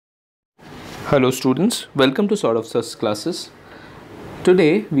Hello students, welcome to Sort of Such classes.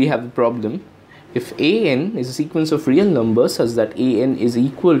 Today we have a problem. If an is a sequence of real numbers such that an is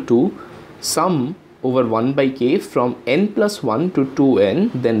equal to sum over 1 by k from n plus 1 to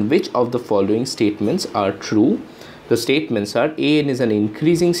 2n, then which of the following statements are true? The statements are: an is an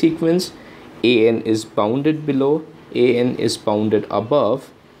increasing sequence, an is bounded below, an is bounded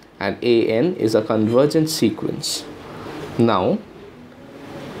above, and an is a convergent sequence. Now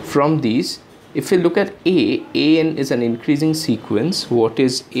from these, if we look at an is an increasing sequence. What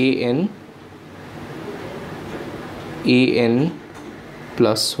is an? An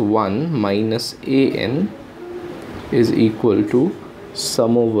plus 1 minus an is equal to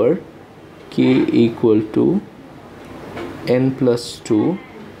sum over k equal to n plus 2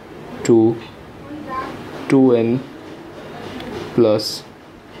 to 2n plus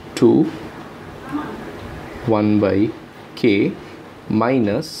 2 1 by k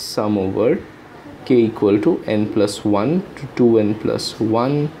minus sum over k equal to n plus 1 to 2n plus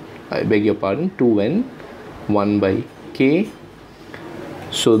 1, I beg your pardon, 2n 1 by k.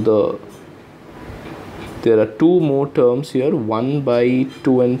 So there are two more terms here, 1 by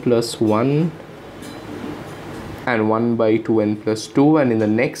 2n plus 1 and 1 by 2n plus 2, and in the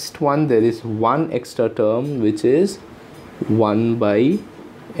next one there is one extra term which is 1 by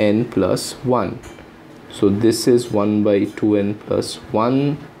n plus 1. So this is 1 by 2n plus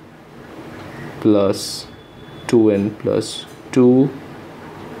 1 plus 2n plus 2,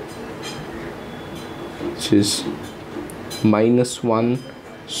 which is minus 1.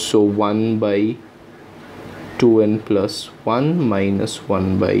 So 1 by 2n plus 1 minus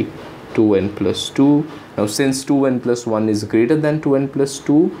 1 by 2n plus 2. Now since 2n plus 1 is greater than 2n plus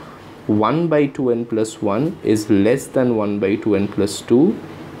 2, 1 by 2n plus 1 is less than 1 by 2n plus 2.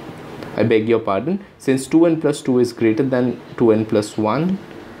 I beg your pardon, since 2n plus 2 is greater than 2n plus 1,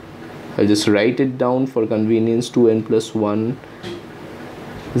 I'll just write it down for convenience. 2n plus 1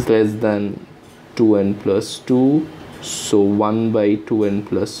 is less than 2n plus 2. So 1 by 2n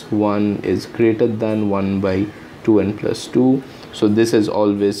plus 1 is greater than 1 by 2n plus 2. So this is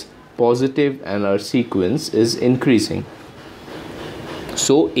always positive and our sequence is increasing.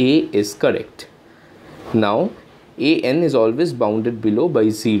 So A is correct. Now an is always bounded below by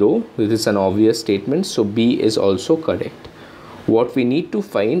 0. This is an obvious statement. So B is also correct. What we need to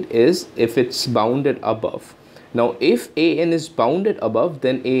find is if it's bounded above. Now if an is bounded above,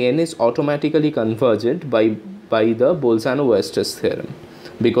 then an is automatically convergent by the Bolzano-Weierstrass theorem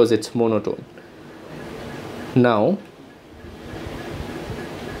because it's monotone. Now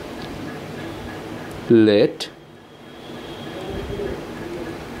let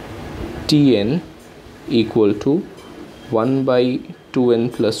Tn equal to 1 by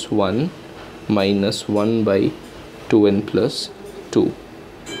 2n plus 1 minus 1 by 2n plus 2.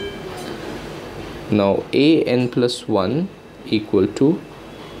 Now an plus 1 equal to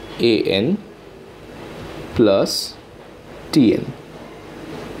an plus Tn,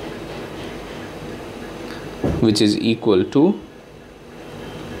 which is equal to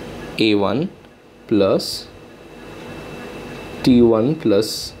a1 plus t1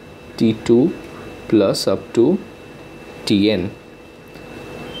 plus t2 plus up to Tn.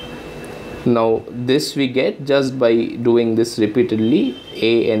 Now this we get just by doing this repeatedly.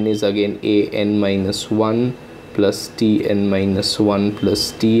 An is again an minus 1 plus Tn minus 1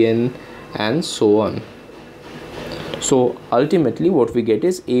 plus Tn and so on. So ultimately what we get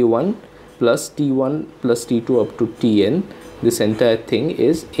is a1 plus t1 plus t2 up to Tn. This entire thing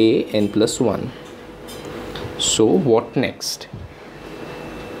is an plus 1. So what next?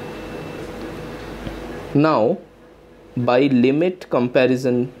 Now by limit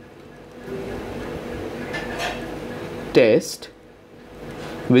comparison test,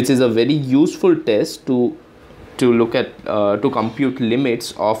 which is a very useful test to look at to compute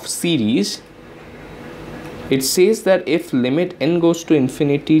limits of series, it says that if limit n goes to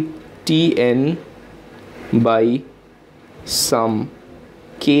infinity Tn by some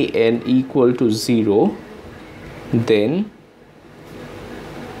Kn equal to 0, then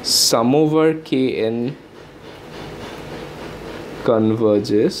sum over Kn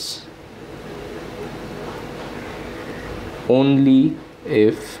converges only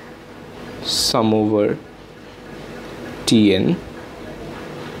if sum over Tn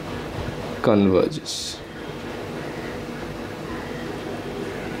converges.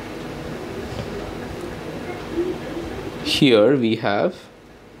 Here we have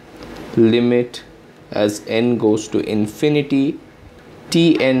limit as n goes to infinity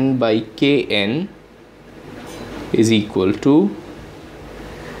Tn by Kn is equal to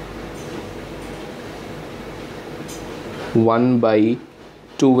 1 by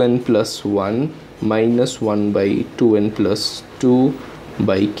 2n plus 1 minus 1 by 2n plus 2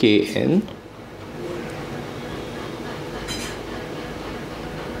 by kn.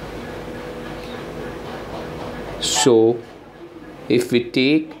 So if we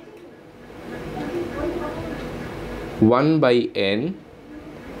take 1 by n,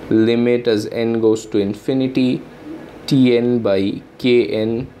 limit as n goes to infinity, tn by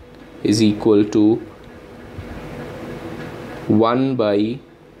kn is equal to 1 by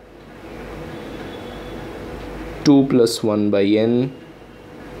 2 plus 1 by n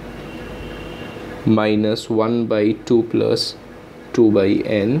minus 1 by 2 plus 2 by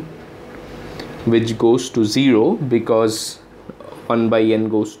n, which goes to 0 because 1 by n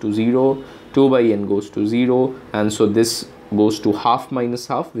goes to 0, 2 by n goes to 0, and so this goes to half minus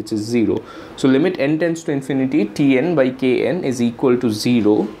half, which is 0. So limit n tends to infinity, tn by kn is equal to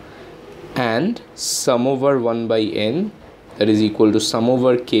 0, and sum over 1 by n, that is equal to sum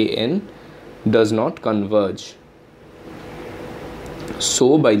over kn, does not converge.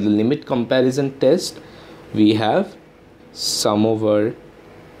 So by the limit comparison test, we have sum over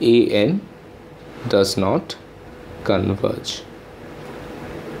an does not converge.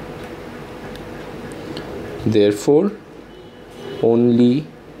 Therefore, only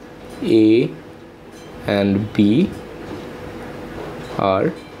A and B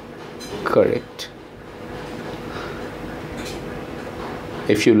are correct.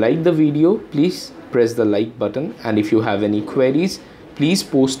 If you like the video, please press the like button, and if you have any queries, please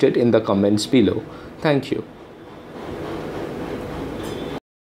post it in the comments below. Thank you.